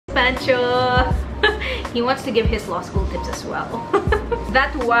Pancho! He wants to give his law school tips as well.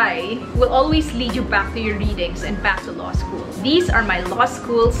 That why will always lead you back to your readings and back to law school. These are my law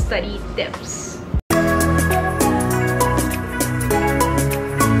school study tips.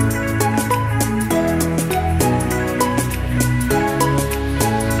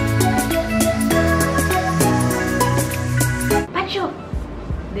 Pancho!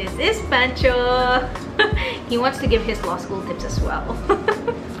 This is Pancho! He wants to give his law school tips as well.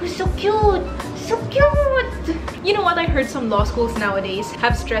 He's so cute! So cute! You know what? I heard some law schools nowadays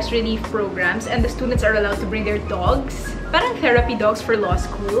have stress relief programs and the students are allowed to bring their dogs. Parang therapy dogs for law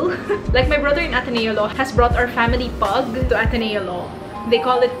school. Like my brother in Ateneo Law has brought our family pug to Ateneo Law. They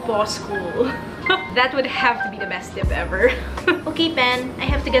call it Paw School. That would have to be the best tip ever. Okay, Pen, I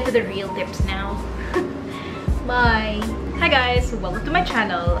have to get to the real tips now. Bye! Hi guys! Welcome to my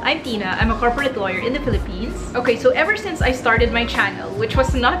channel. I'm Tina. I'm a corporate lawyer in the Philippines. Okay, so ever since I started my channel, which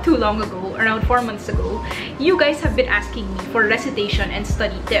was not too long ago, around 4 months ago, you guys have been asking me for recitation and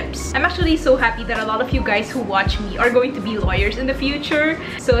study tips. I'm actually so happy that a lot of you guys who watch me are going to be lawyers in the future.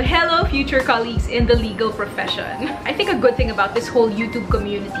 So hello future colleagues in the legal profession. I think a good thing about this whole YouTube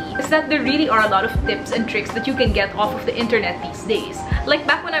community is that there really are a lot of tips and tricks that you can get off of the internet these days. Like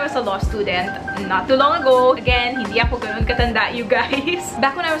back when I was a law student, not too long ago, again, hindi ako ganun katanda, you guys.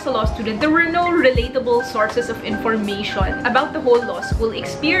 Back when I was a law student, there were no relatable sources of information about the whole law school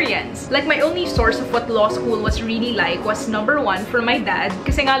experience. Like my only source of what law school was really like was number 1 from my dad,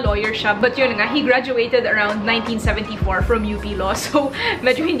 kasi nga lawyer siya, but yun nga, he graduated around 1974 from UP Law, so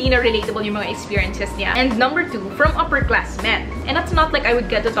medyo hindi na relatable yung mga experiences niya. And number 2 from upperclassmen. And that's not like I would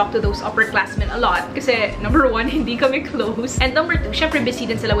get to talk to those upperclassmen a lot, kasi number 1, hindi kami close. And number 2, syempre busy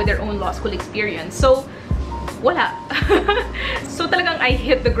din sila with their own law school experience. So, wala. So talagang I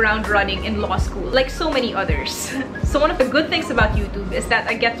hit the ground running in law school, like so many others. So one of the good things about YouTube is that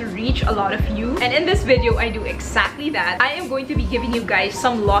I get to reach a lot of you. And in this video, I do exactly that. I am going to be giving you guys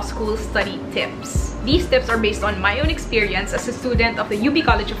some law school study tips. These tips are based on my own experience as a student of the UP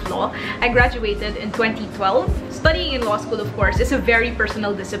College of Law. I graduated in 2012. Studying in law school, of course, is a very personal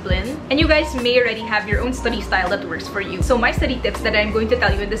discipline. And you guys may already have your own study style that works for you. So my study tips that I'm going to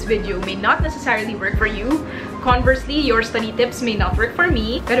tell you in this video may not necessarily work for you. Conversely, your study tips may not work for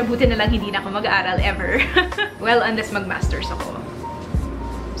me. Pero buti na lang hindi na ako mag-aaral ever. Well, unless mag-masters ako.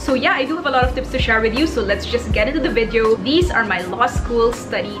 So yeah, I do have a lot of tips to share with you. So let's just get into the video. These are my law school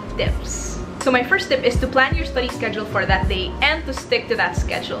study tips. So my first tip is to plan your study schedule for that day and to stick to that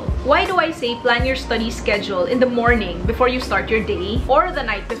schedule. Why do I say plan your study schedule in the morning before you start your day or the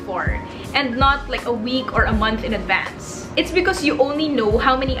night before and not like a week or a month in advance? It's because you only know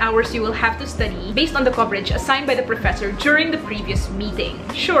how many hours you will have to study based on the coverage assigned by the professor during the previous meeting.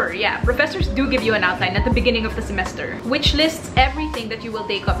 Sure, yeah, professors do give you an outline at the beginning of the semester, which lists everything that you will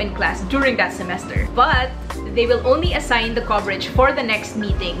take up in class during that semester. But they will only assign the coverage for the next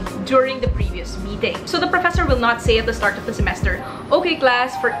meeting during the previous meeting. So the professor will not say at the start of the semester, okay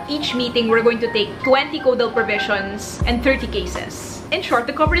class, for each meeting we're going to take 20 codal provisions and 30 cases. In short,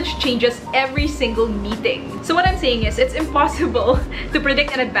 the coverage changes every single meeting. So what I'm saying is, it's impossible to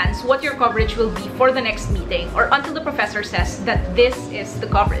predict in advance what your coverage will be for the next meeting or until the professor says that this is the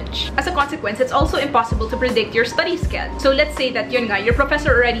coverage. As a consequence, it's also impossible to predict your study schedule. So let's say that yun nga, your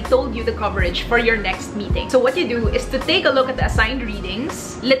professor already told you the coverage for your next meeting. So what you do is to take a look at the assigned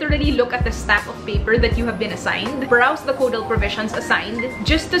readings, literally look at the stack of paper that you have been assigned, browse the codal provisions assigned,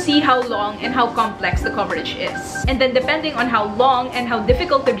 just to see how long and how complex the coverage is. And then depending on how long and how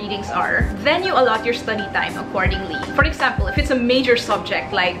difficult the readings are, then you allot your study time accordingly. For example, if it's a major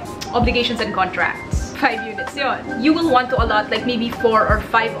subject like obligations and contracts, 5 units yon, you will want to allot like maybe 4 or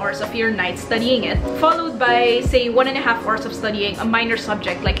 5 hours of your night studying it, followed by say 1.5 hours of studying a minor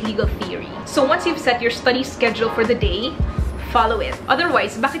subject like legal theory. So once you've set your study schedule for the day, follow it.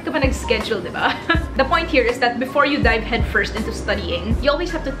 Otherwise, bakit ka pa nag-schedule, diba? The point here is that before you dive headfirst into studying, you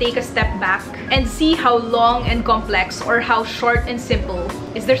always have to take a step back and see how long and complex or how short and simple.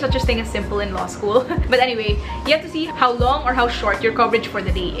 Is there such a thing as simple in law school? But anyway, you have to see how long or how short your coverage for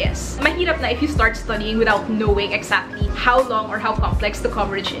the day is. Mahirap na if you start studying without knowing exactly how long or how complex the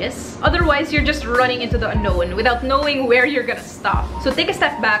coverage is. Otherwise, you're just running into the unknown without knowing where you're gonna stop. So take a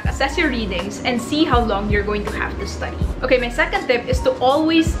step back, assess your readings, and see how long you're going to have to study. Okay, my second tip is to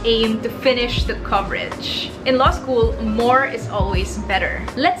always aim to finish the coverage. In law school, more is always better.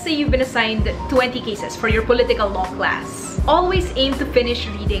 Let's say you've been assigned 20 cases for your political law class. Always aim to finish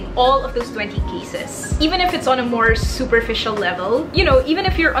reading all of those 20 cases. Even if it's on a more superficial level, you know, even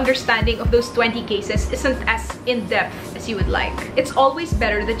if your understanding of those 20 cases isn't as in-depth as you would like, it's always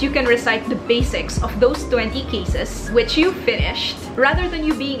better that you can recite the basics of those 20 cases which you finished rather than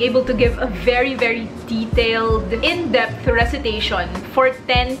you being able to give a very detailed, in-depth recitation for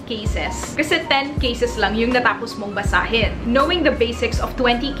 10 cases. Kasi 10 cases lang yung natapos mong basahin. Knowing the basics of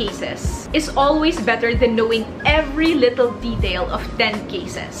 20 cases is always better than knowing every little detail of 10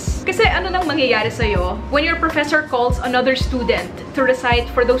 cases. Kasi ano nang mangyayari sa'yo when your professor calls another student to recite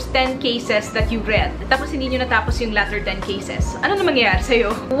for those 10 cases that you read, tapos hindi nyo natapos yung latter 10 cases? Ano nang mangyayari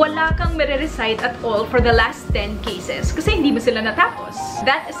sa'yo? Wala kang mere-recite at all for the last 10 cases kasi hindi mo sila natapos.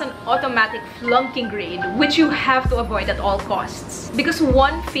 That is an automatic flunking grade which you have to avoid at all costs. Because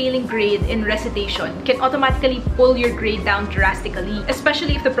one failing grade in recitation can automatically pull your grade down drastically,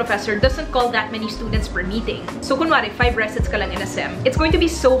 especially if the professor doesn't call that many students per meeting. So kunwari, 5 recits ka lang in a sem, it's going to be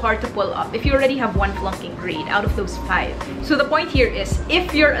so hard to pull up if you already have one flunking grade out of those 5. So the point here is,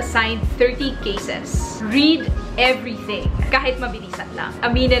 if you're assigned 30 cases, read everything. Kahit mabilisan lang.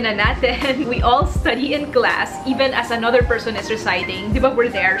 Aminin na natin, we all study in class even as another person is reciting. Diba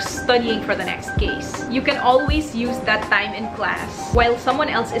we're there studying for the next case. You can always use that time in class while someone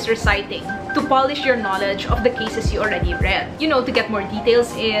else is reciting to polish your knowledge of the cases you already read. You know, to get more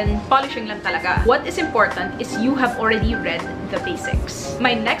details in, polishing lang talaga. What is important is you have already read the basics.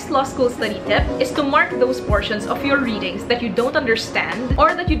 My next law school study tip is to mark those portions of your readings that you don't understand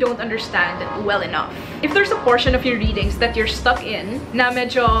or that you don't understand well enough. If there's a portion of your readings that you're stuck in na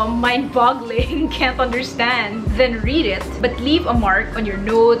medyo mind-boggling, can't understand, then read it, but leave a mark on your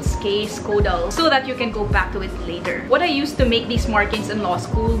notes, case, codal, so that you can go back to it later. What I used to make these markings in law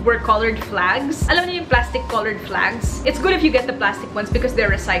school were colored flags. Alam niyo yung plastic colored flags? It's good if you get the plastic ones because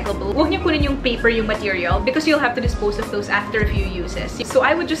they're recyclable. Huwag niyo kunin yung paper, yung material, because you'll have to dispose of those after a few uses. So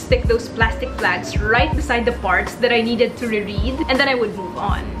I would just stick those plastic flags right beside the parts that I needed to reread, and then I would move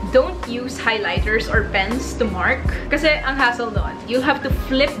on. Don't use highlighters or pens to mark kasi ang hassle doon. You'll have to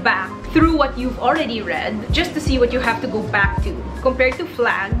flip back through what you've already read just to see what you have to go back to, compared to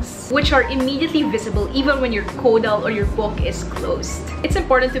flags which are immediately visible even when your codal or your book is closed. It's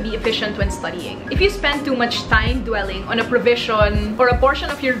important to be efficient when studying. If you spend too much time dwelling on a provision or a portion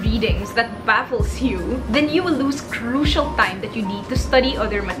of your readings that baffles you, then you will lose crucial time that you need to study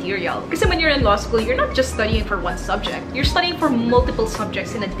other material. Kasi when you're in law school, you're not just studying for one subject. You're studying for multiple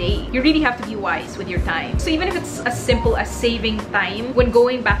subjects in a day. You really have to be wise with your time. So even if it's as simple as saving time when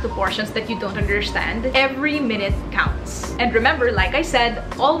going back to portions that you don't understand, every minute counts. And remember, like I said,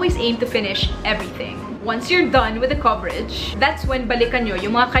 always aim to finish everything. Once you're done with the coverage, that's when balikan nyo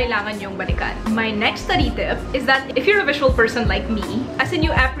yung mga kailangan nyong balikan. My next study tip is that if you're a visual person like me, as in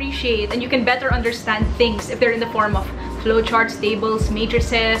you appreciate and you can better understand things if they're in the form of flowcharts, tables,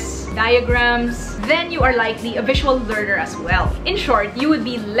 matrices, diagrams, then you are likely a visual learner as well. In short, you would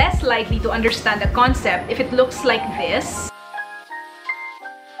be less likely to understand a concept if it looks like this,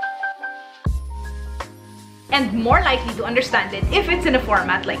 and more likely to understand it if it's in a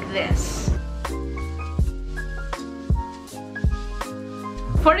format like this.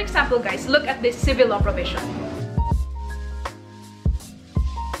 For example, guys, look at this civil law provision.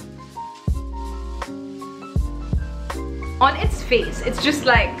 On its face, it's just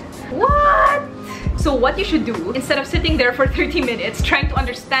like, what? So what you should do, instead of sitting there for 30 minutes trying to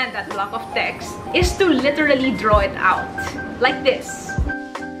understand that block of text, is to literally draw it out. Like this.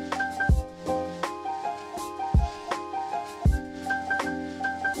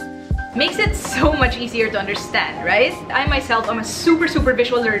 Makes it so much easier to understand, right? I myself am a super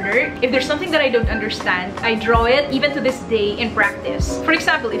visual learner. If there's something that I don't understand, I draw it even to this day in practice. For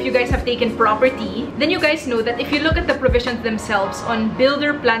example, if you guys have taken property, then you guys know that if you look at the provisions themselves on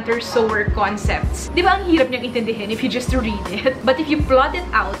builder, planter, sower concepts, di ba ang hirap niyang intindihin if you just read it? But if you plot it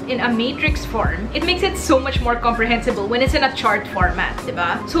out in a matrix form, it makes it so much more comprehensible when it's in a chart format, di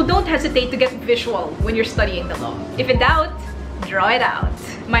ba? So don't hesitate to get visual when you're studying the law. If in doubt, draw it out.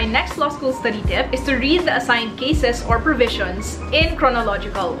 My next law school study tip is to read the assigned cases or provisions in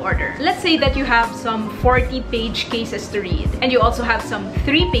chronological order. Let's say that you have some 40-page cases to read, and you also have some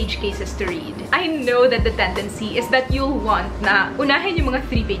 3-page cases to read. I know that the tendency is that you'll want na unahin yung mga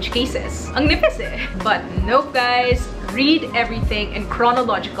 3-page cases. Ang nipis eh. But nope, guys. Read everything in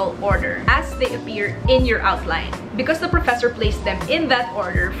chronological order as they appear in your outline, because the professor placed them in that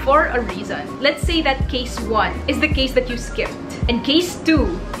order for a reason. Let's say that case 1 is the case that you skipped, and case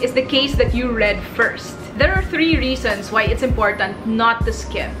 2 is the case that you read first. There are 3 reasons why it's important not to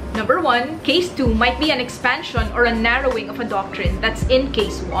skip. Number 1, case 2 might be an expansion or a narrowing of a doctrine that's in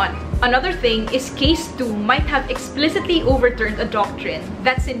case 1. Another thing is case 2 might have explicitly overturned a doctrine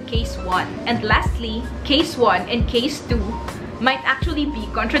that's in case 1. And lastly, case 1 and case 2 might actually be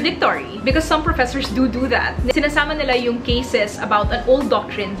contradictory because some professors do that. Sinasama nila yung cases about an old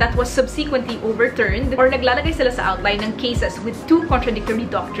doctrine that was subsequently overturned, or naglalagay sila sa outline ng cases with two contradictory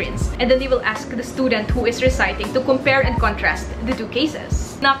doctrines, and then they will ask the student who is reciting to compare and contrast the two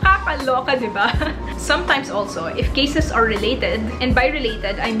cases. Nakakaloka, diba? Sometimes also, if cases are related, and by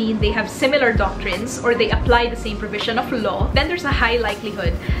related, I mean they have similar doctrines or they apply the same provision of law, then there's a high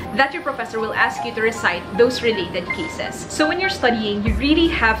likelihood that your professor will ask you to recite those related cases. So when you're studying, you really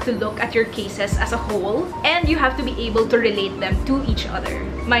have to look at your cases as a whole, and you have to be able to relate them to each other.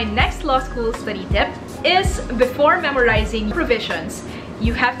 My next law school study tip is, before memorizing provisions,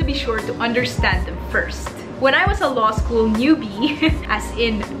 you have to be sure to understand them first. When I was a law school newbie, as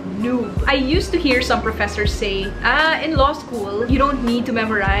in noob, I used to hear some professors say, in law school, you don't need to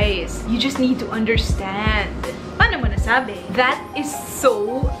memorize. You just need to understand. Paano mo nasabi? That is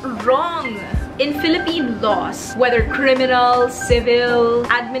so wrong. In Philippine laws, whether criminal, civil,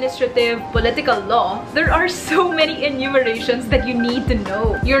 administrative, political law, there are so many enumerations that you need to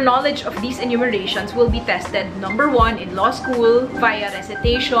know. Your knowledge of these enumerations will be tested, number 1, in law school, via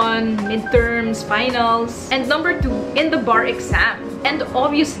recitation, midterms, finals, and number 2, in the bar exam. And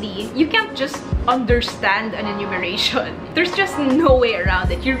obviously, you can't just understand an enumeration. There's just no way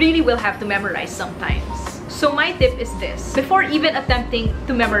around it. You really will have to memorize sometimes. So my tip is this: before even attempting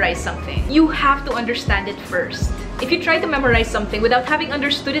to memorize something, you have to understand it first. If you try to memorize something without having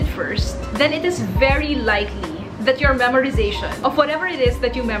understood it first, then it is very likely that your memorization of whatever it is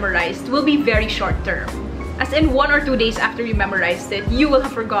that you memorized will be very short-term. As in 1 or 2 days after you memorized it, you will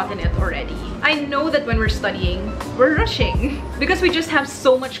have forgotten it already. I know that when we're studying, we're rushing because we just have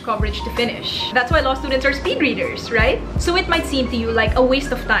so much coverage to finish. That's why law students are speed readers, right? So it might seem to you like a waste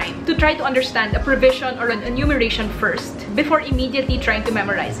of time to try to understand a provision or an enumeration first before immediately trying to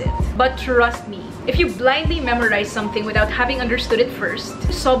memorize it. But trust me, if you blindly memorize something without having understood it first,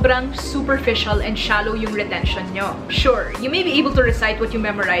 sobrang superficial and shallow yung retention nyo. Sure, you may be able to recite what you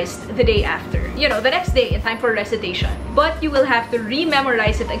memorized the day after, you know, the next day in time for recitation, but you will have to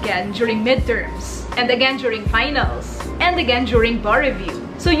re-memorize it again during midterms, and again during finals, and again during bar review.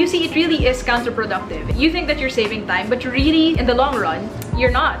 So you see, it really is counterproductive. You think that you're saving time, but really, in the long run, you're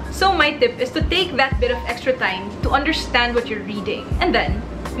not. So my tip is to take that bit of extra time to understand what you're reading, and then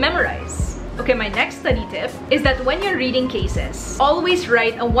memorize. Okay, my next study tip is that when you're reading cases, always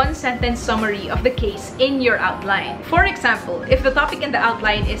write a 1-sentence summary of the case in your outline. For example, if the topic in the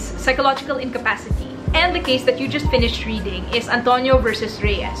outline is psychological incapacity, and the case that you just finished reading is Antonio versus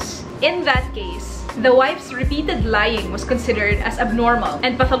Reyes, in that case, the wife's repeated lying was considered as abnormal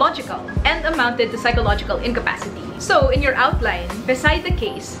and pathological and amounted to psychological incapacity. So, in your outline, beside the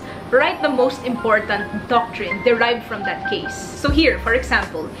case, write the most important doctrine derived from that case. So here, for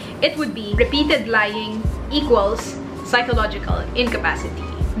example, it would be repeated lying equals psychological incapacity.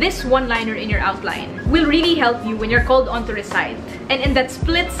 This one-liner in your outline will really help you when you're called on to recite. And in that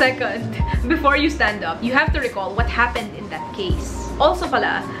split second before you stand up, you have to recall what happened in that case. Also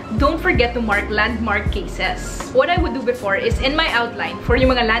pala, don't forget to mark landmark cases. What I would do before is, in my outline for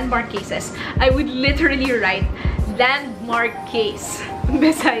yung mga landmark cases, I would literally write landmark case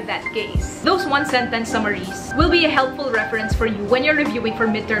beside that case. Those 1-sentence summaries will be a helpful reference for you when you're reviewing for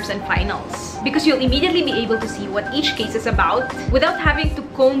midterms and finals, because you'll immediately be able to see what each case is about without having to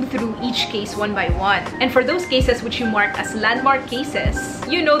comb through each case one by one. And for those cases which you mark as landmark cases,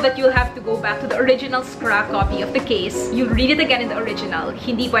 you know that you'll have to go back to the original scrap copy of the case. You'll read it again in the original.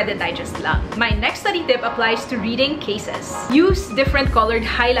 Hindi pwede digest lang. My next study tip applies to reading cases. Use different colored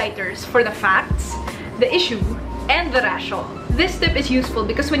highlighters for the facts, the issue, and the ratio. This tip is useful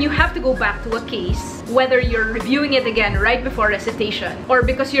because when you have to go back to a case, whether you're reviewing it again right before recitation or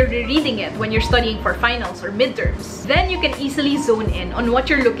because you're rereading it when you're studying for finals or midterms, then you can easily zone in on what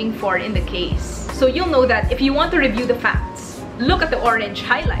you're looking for in the case. So you'll know that if you want to review the facts, look at the orange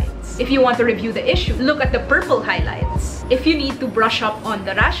highlights. If you want to review the issue, look at the purple highlights. If you need to brush up on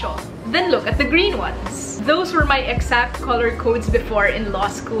the ratio, then look at the green ones. Those were my exact color codes before in law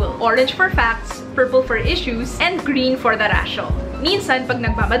school. Orange for facts, purple for issues, and green for the ratio. Minsan, pag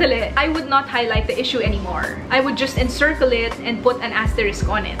nagmamadali, I would not highlight the issue anymore. I would just encircle it and put an asterisk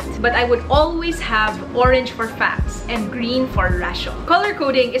on it. But I would always have orange for facts and green for ratio. Color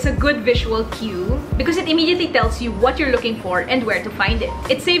coding is a good visual cue because it immediately tells you what you're looking for and where to find it.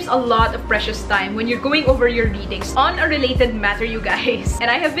 It saves a lot of precious time when you're going over your readings on a related matter, you guys.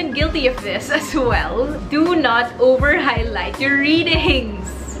 And I have been guilty of this as well. Do not over-highlight your readings.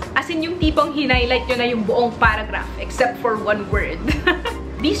 As in yung tipong hinighlight nyo na yung buong paragraph except for one word.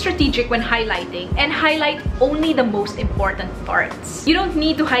 Be strategic when highlighting and highlight only the most important parts. You don't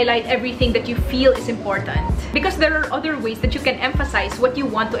need to highlight everything that you feel is important because there are other ways that you can emphasize what you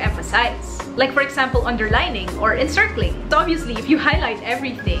want to emphasize. Like for example, underlining or encircling. So obviously, if you highlight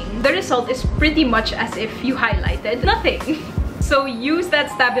everything, the result is pretty much as if you highlighted nothing. So use that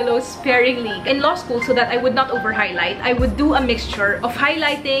stabilo sparingly. In law school, so that I would not over-highlight, I would do a mixture of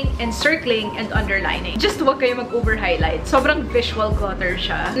highlighting, encircling, and underlining. Just huwag kayo mag-over-highlight. Sobrang visual clutter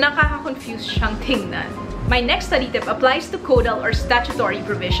siya. Nakaka-confuse siyang tingnan. My next study tip applies to codal or statutory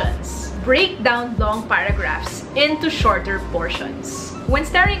provisions. Break down long paragraphs into shorter portions. When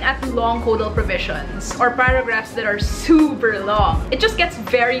staring at long codal provisions or paragraphs that are super long, it just gets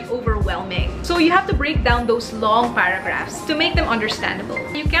very overwhelming. So you have to break down those long paragraphs to make them understandable.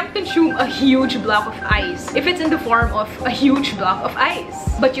 You can't consume a huge block of ice if it's in the form of a huge block of ice.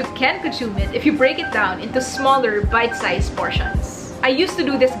 But you can consume it if you break it down into smaller, bite-sized portions. I used to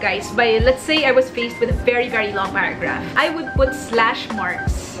do this, guys, by, let's say I was faced with a very long paragraph. I would put slash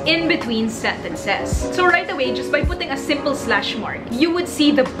marks in between sentences. So right away, just by putting a simple slash mark, you would see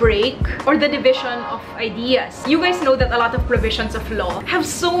the break or the division of ideas. You guys know that a lot of provisions of law have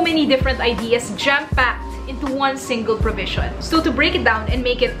so many different ideas jam-packed into one single provision. So to break it down and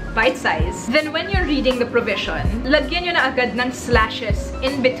make it bite-sized, then when you're reading the provision, lagyan nyo na agad ng slashes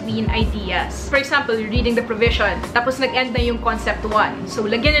in between ideas. For example, you're reading the provision, tapos nag-end na yung concept 1. So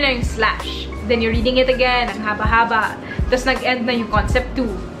lagyan nyo na yung slash. Then you're reading it again, ang haba-haba. Tapos nag-end na yung concept 2.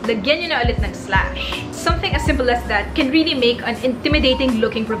 Lagyan nyo na ulit ng slash. Something as simple as that can really make an intimidating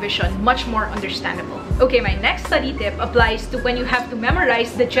looking provision much more understandable. Okay, my next study tip applies to when you have to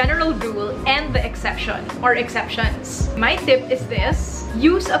memorize the general rule and the exception or exceptions. My tip is this: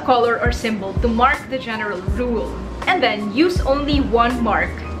 use a color or symbol to mark the general rule, and then use only one mark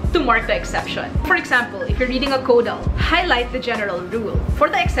to mark the exception. For example, if you're reading a codal, highlight the general rule. For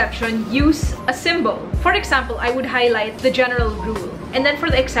the exception, use a symbol. For example, I would highlight the general rule. And then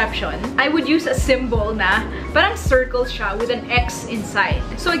for the exception, I would use a symbol na parang circle siya with an X inside.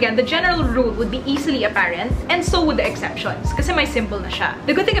 So again, the general rule would be easily apparent, and so would the exceptions kasi may symbol na siya.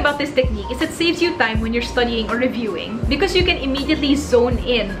 The good thing about this technique is it saves you time when you're studying or reviewing because you can immediately zone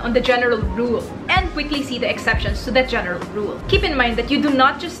in on the general rule and quickly see the exceptions to that general rule. Keep in mind that you do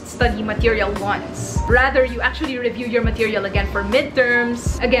not just study material once. Rather, you actually review your material again for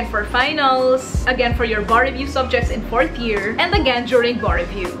midterms, again for finals, again for your bar review subjects in 4th year, and again during bar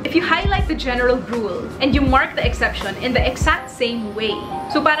review. If you highlight the general rule and you mark the exception in the exact same way,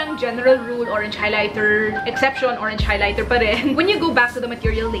 so parang general rule, orange highlighter, exception, orange highlighter pa rin, when you go back to the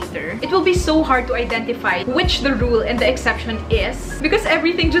material later, it will be so hard to identify which the rule and the exception is because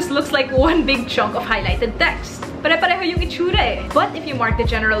everything just looks like one big chunk of highlighted text. Pare-pareho yung itsura eh. But if you mark the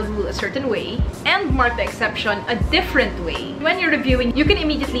general rule a certain way and mark the exception a different way, when you're reviewing, you can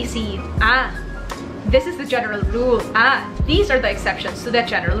immediately see, this is the general rule. These are the exceptions to that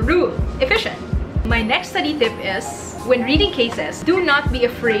general rule. Efficient. My next study tip is, when reading cases, do not be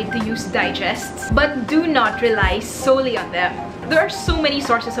afraid to use digests, but do not rely solely on them. There are so many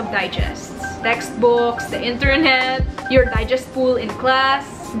sources of digests. Textbooks, the internet, your digest pool in class.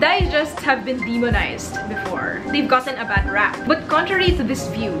 Digests have been demonized before. They've gotten a bad rap. But contrary to this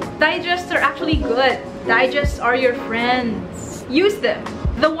view, digests are actually good. Digests are your friends. Use them.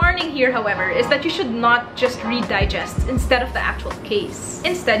 The warning here, however, is that you should not just read digests instead of the actual case.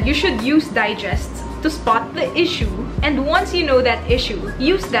 Instead, you should use digests to spot the issue, and once you know that issue,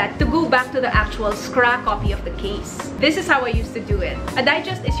 use that to go back to the actual scrap copy of the case. This is how I used to do it. A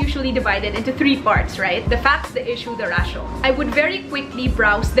digest is usually divided into 3 parts, right? The facts, the issue, the ratio. I would very quickly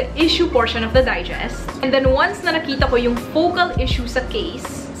browse the issue portion of the digest, and then once na nakita ko yung focal issue sa case,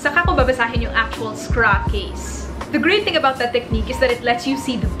 saka ko babasahin yung actual scrap case. The great thing about that technique is that it lets you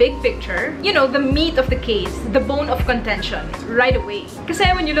see the big picture, you know, the meat of the case, the bone of contention, right away. Kasi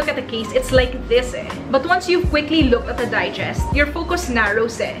when you look at the case, it's like this eh. But once you've quickly looked at the digest, your focus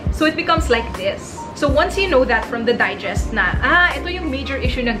narrows eh. So it becomes like this. So once you know that from the digest na, ito yung major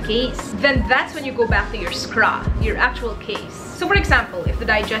issue ng case, then that's when you go back to your scra, your actual case. So for example, if the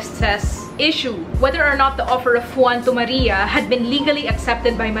digest says, issue, whether or not the offer of Juan to Maria had been legally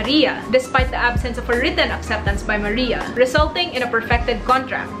accepted by Maria, despite the absence of a written acceptance by Maria, resulting in a perfected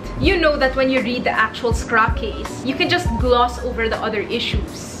contract. You know that when you read the actual scra case, you can just gloss over the other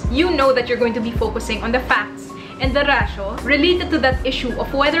issues. You know that you're going to be focusing on the facts and the ratio related to that issue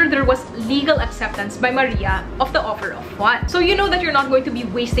of whether there was legal acceptance by Maria of the offer of Juan. So you know that you're not going to be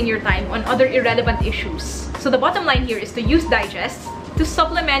wasting your time on other irrelevant issues. So the bottom line here is to use digests to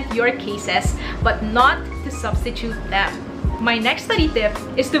supplement your cases, but not to substitute them. My next study tip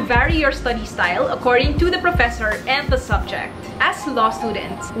is to vary your study style according to the professor and the subject. As law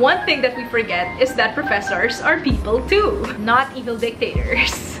students, one thing that we forget is that professors are people too, not evil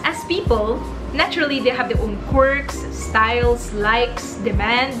dictators. As people, naturally they have their own quirks, styles, likes,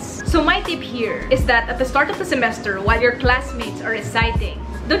 demands. So my tip here is that at the start of the semester, while your classmates are reciting,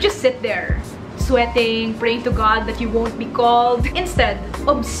 don't just sit there sweating, praying to God that you won't be called. Instead,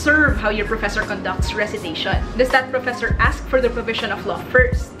 observe how your professor conducts recitation. Does that professor ask for the provision of law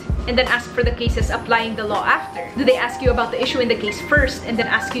first, and then ask for the cases applying the law after? Do they ask you about the issue in the case first, and then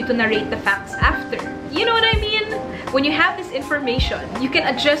ask you to narrate the facts after? You know what I mean? When you have this information, you can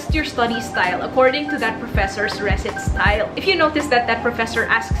adjust your study style according to that professor's recit style. If you notice that that professor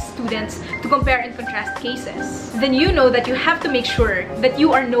asks students to compare and contrast cases, then you know that you have to make sure that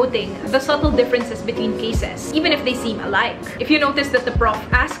you are noting the subtle differences between cases, even if they seem alike. If you notice that the prof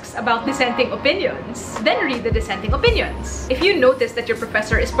asks about dissenting opinions, then read the dissenting opinions. If you notice that your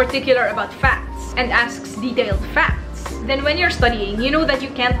professor is particular about facts and asks detailed facts, then when you're studying, you know that you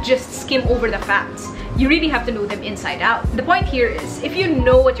can't just skim over the facts. You really have to know them inside out. The point here is, if you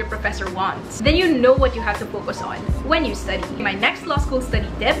know what your professor wants, then you know what you have to focus on when you study. My next law school study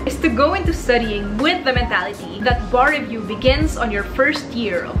tip is to go into studying with the mentality that bar review begins on your first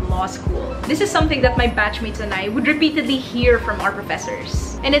year of law school. This is something that my batchmates and I would repeatedly hear from our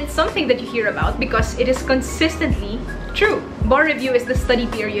professors. And it's something that you hear about because it is consistently true. Bar review is the study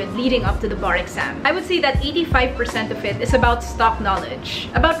period leading up to the bar exam. I would say that 85% of it is about stock knowledge,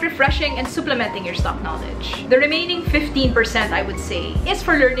 about refreshing and supplementing your stock knowledge. The remaining 15%, I would say, is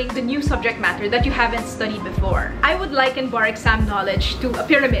for learning the new subject matter that you haven't studied before. I would liken bar exam knowledge to a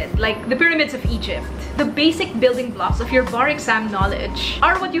pyramid, like the pyramids of Egypt. The basic building blocks of your bar exam knowledge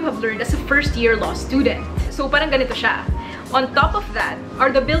are what you have learned as a first-year law student. So parang ganito siya. On top of that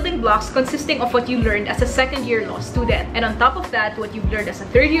are the building blocks consisting of what you learned as a second-year law student. And on top of that, what you've learned as a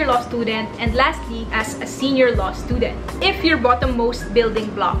third-year law student. And lastly, as a senior law student. If your bottommost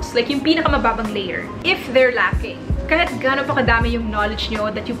building blocks, like yung pinakamababang layer, if they're lacking, kahit gaano pa kadami yung knowledge nyo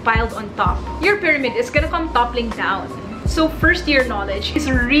that you piled on top, your pyramid is gonna come toppling down. So first-year knowledge is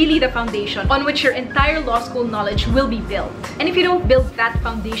really the foundation on which your entire law school knowledge will be built. And if you don't build that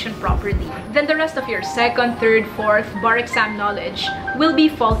foundation properly, then the rest of your second, third, fourth bar exam knowledge will be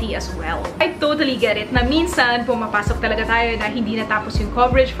faulty as well. I totally get it na minsan pumapasok talaga tayo na hindi natapos yung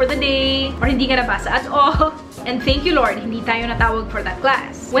coverage for the day or hindi ka nabasa at all. And thank you Lord, hindi tayo natawag for that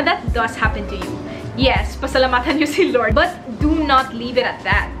class. When that does happen to you, yes, pasalamatan niyo si Lord, but do not leave it at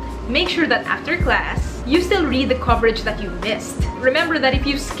that. Make sure that after class, you still read the coverage that you missed. Remember that if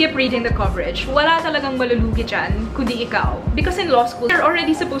you skip reading the coverage, wala talagang malulugi dyan, kundi ikaw. Because in law school, you're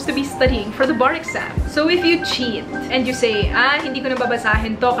already supposed to be studying for the bar exam. So if you cheat and you say, hindi ko na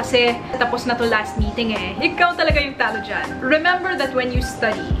babasahin to kasi tapos na to last meeting eh, ikaw talaga yung talo dyan. Remember that when you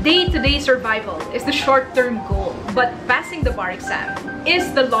study, day-to-day survival is the short-term goal, but passing the bar exam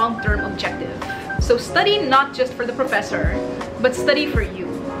is the long-term objective. So study not just for the professor, but study for you.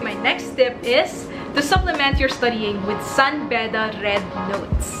 My next tip is to supplement your studying with Sunbeda Red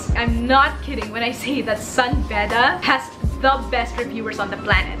Notes. I'm not kidding when I say that Sunbeda has the best reviewers on the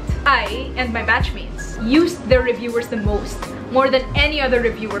planet. I and my batchmates used their reviewers the most, more than any other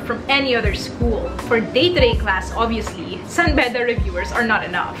reviewer from any other school. For day-to-day class, obviously, Sunbeda reviewers are not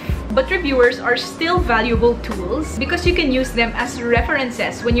enough. But reviewers are still valuable tools because you can use them as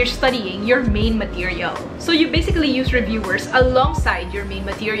references when you're studying your main material. So you basically use reviewers alongside your main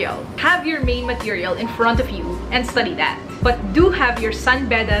material. Have your main material in front of you and study that. But do have your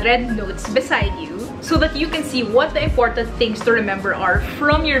Sunbeda Red Notes beside you so that you can see what the important things to remember are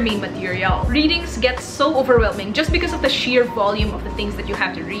from your main material. Readings get so overwhelming just because of the sheer volume of the things that you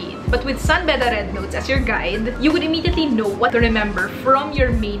have to read. But with Sunbeda Red Notes as your guide, you would immediately know what to remember from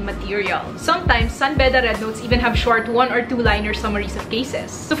your main material. Sometimes, Sunbeda Red Notes even have short 1- or 2-liner summaries of cases.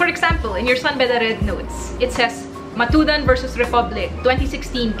 So for example, in your Sunbeda Red Notes, it says, Matudan versus Republic,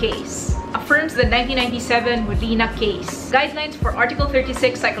 2016 case. Affirms the 1997 Molina case. Guidelines for Article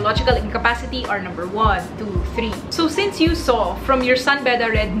 36 psychological incapacity are number 1, 2, 3. So since you saw from your Sunbeda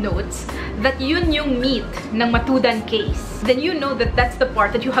Red Notes that yun yung meat ng Matudan case, then you know that that's the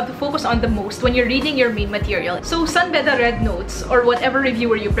part that you have to focus on the most when you're reading your main material. So Sunbeda Red Notes, or whatever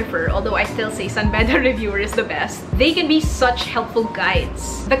reviewer you prefer, although I still say Sunbeda reviewer is the best, they can be such helpful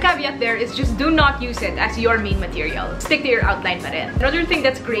guides. The caveat there is just do not use it as your main material. Stick to your outline pa rin. Another thing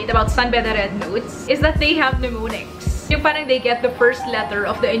that's great about Sunbeda Red Notes is that they have mnemonics. Yung parang they get the first letter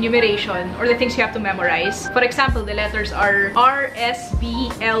of the enumeration or the things you have to memorize. For example, the letters are R, S, B,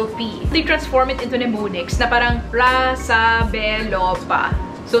 L, P. They transform it into mnemonics na parang Ra, Sa, Be, Lo, Pa.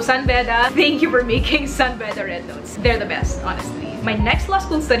 So Sanbeda, thank you for making Sanbeda red notes. They're the best, honestly. My next law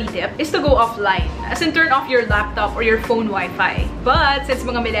school study tip is to go offline, as in turn off your laptop or your phone Wi-Fi. But since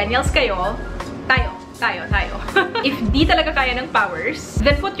mga millennials kayo, tayo. If di talaga kaya ng powers,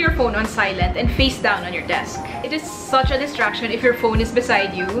 then put your phone on silent and face down on your desk. It is such a distraction if your phone is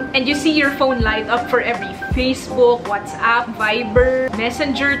beside you and you see your phone light up for every Facebook, WhatsApp, Viber,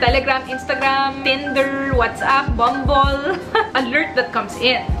 Messenger, Telegram, Instagram, Tinder, WhatsApp, Bumble alert that comes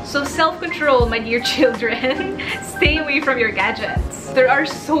in. So self-control, my dear children. Stay away from your gadgets. There are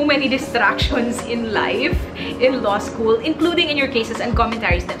so many distractions in life, in law school, including in your cases and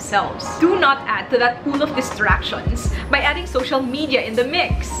commentaries themselves. Do not add to that pool of distractions by adding social media in the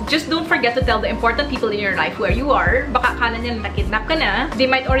mix. Just don't forget to tell the important people in your life where you are. Baka akala nilang nakidnap ka na. They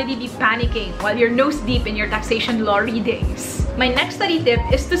might already be panicking while you're nose deep in your taxation law readings. My next study tip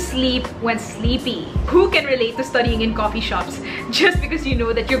is to sleep when sleepy. Who can relate to studying in coffee shops just because you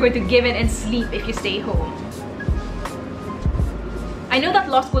know that you're going to give in and sleep if you stay home? I know that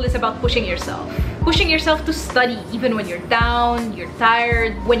law school is about pushing yourself. Pushing yourself to study even when you're down, you're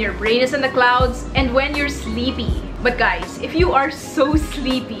tired, when your brain is in the clouds, and when you're sleepy. But guys, if you are so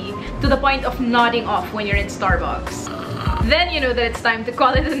sleepy to the point of nodding off when you're in Starbucks, then you know that it's time to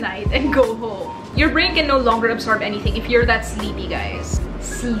call it a night and go home. Your brain can no longer absorb anything if you're that sleepy, guys.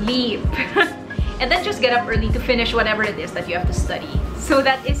 Sleep. And then just get up early to finish whatever it is that you have to study. So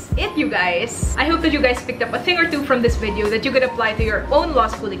that is it, you guys. I hope that you guys picked up a thing or two from this video that you could apply to your own law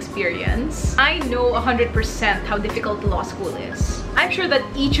school experience. I know 100% how difficult law school is. I'm sure that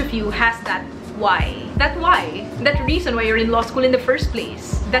each of you has that why. That why. That reason why you're in law school in the first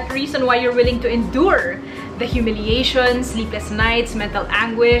place. That reason why you're willing to endure the humiliation, sleepless nights, mental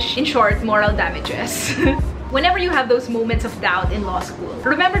anguish, in short, moral damages. Whenever you have those moments of doubt in law school,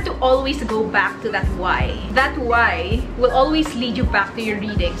 remember to always go back to that why. That why will always lead you back to your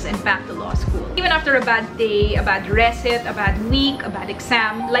readings and back to law school. Even after a bad day, a bad recit, a bad week, a bad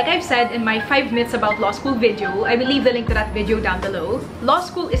exam, like I've said in my 5 myths about law school video, I will leave the link to that video down below. Law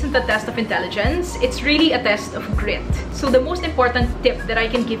school isn't a test of intelligence, it's really a test of grit. So the most important tip that I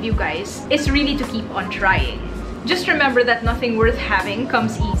can give you guys is really to keep on trying. Just remember that nothing worth having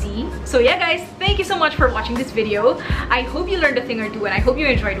comes easy. So yeah guys, thank you so much for watching this video. I hope you learned a thing or two and I hope you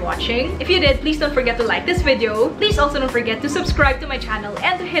enjoyed watching. If you did, please don't forget to like this video. Please also don't forget to subscribe to my channel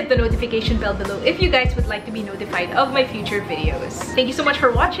and to hit the notification bell below if you guys would like to be notified of my future videos. Thank you so much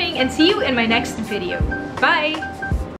for watching and see you in my next video. Bye!